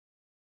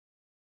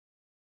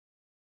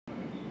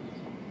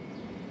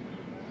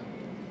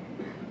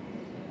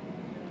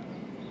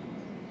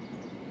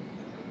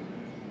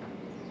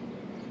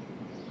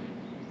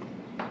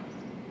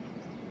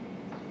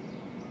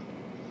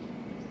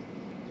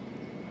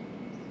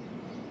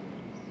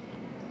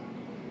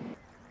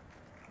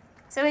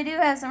So we do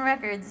have some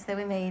records that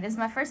we made. It's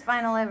my first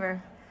vinyl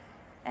ever.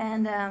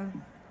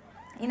 And,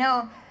 you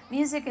know,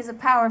 music is a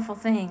powerful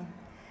thing.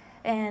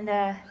 And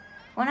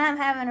when I'm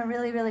having a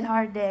really, really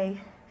hard day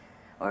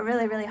or a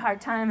really, really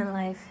hard time in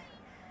life,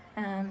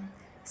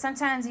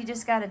 sometimes you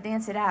just got to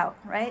dance it out,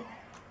 right?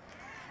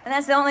 And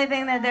that's the only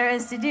thing that there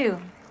is to do.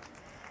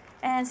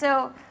 And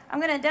so I'm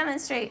going to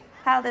demonstrate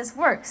how this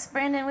works.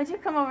 Brandon, would you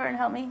come over and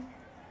help me?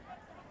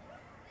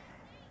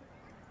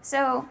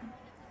 So,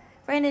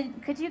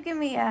 Brandon, could you give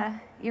me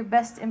your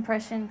best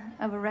impression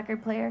of a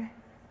record player?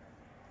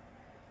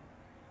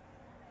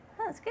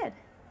 Oh, that's good.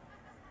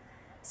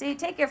 So you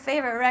take your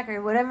favorite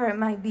record, whatever it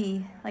might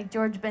be, like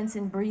George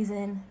Benson,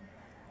 Breezin',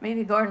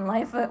 maybe Gordon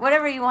Lightfoot,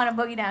 whatever you want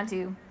to boogie down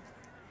to.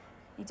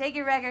 You take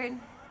your record,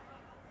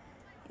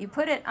 you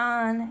put it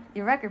on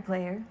your record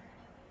player,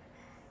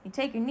 you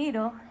take your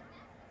needle,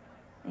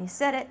 and you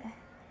set it,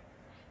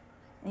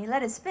 and you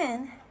let it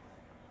spin,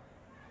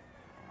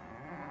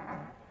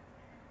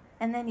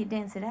 and then you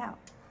dance it out.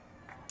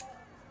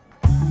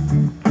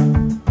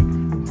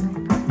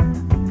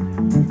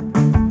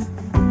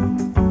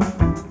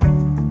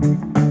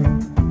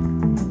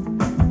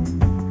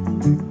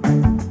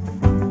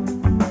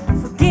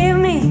 Forgive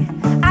me,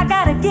 I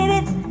gotta get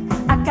it,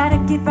 I gotta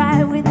get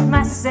right with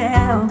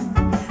myself.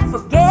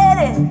 Forget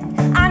it,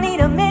 I need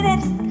a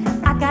minute,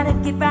 I gotta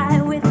get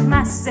right with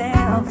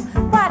myself.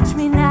 Watch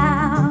me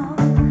now.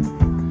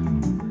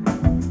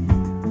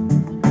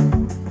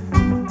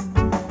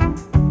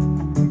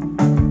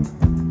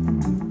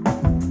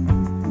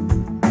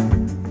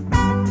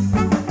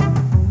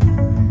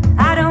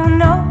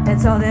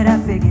 That's all that I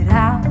figured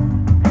out.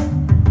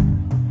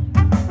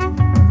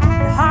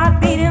 The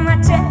heartbeat in my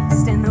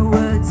chest and the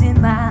words in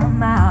my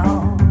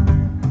mouth.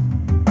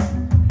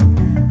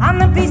 I'm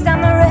the beast,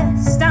 I'm the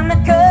rest, I'm the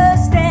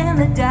cursed and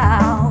the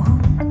doubt.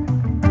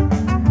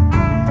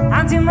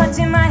 I'm too much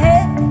in my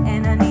head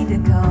and I need to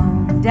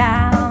calm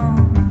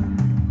down.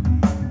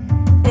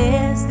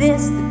 Is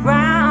this the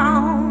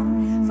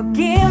ground?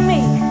 Forgive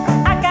me,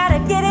 I gotta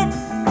get it,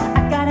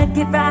 I gotta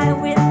get right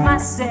with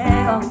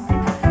myself.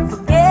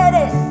 Forget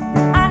it,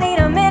 I need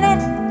a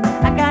minute,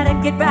 I gotta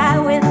get right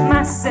with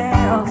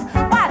myself.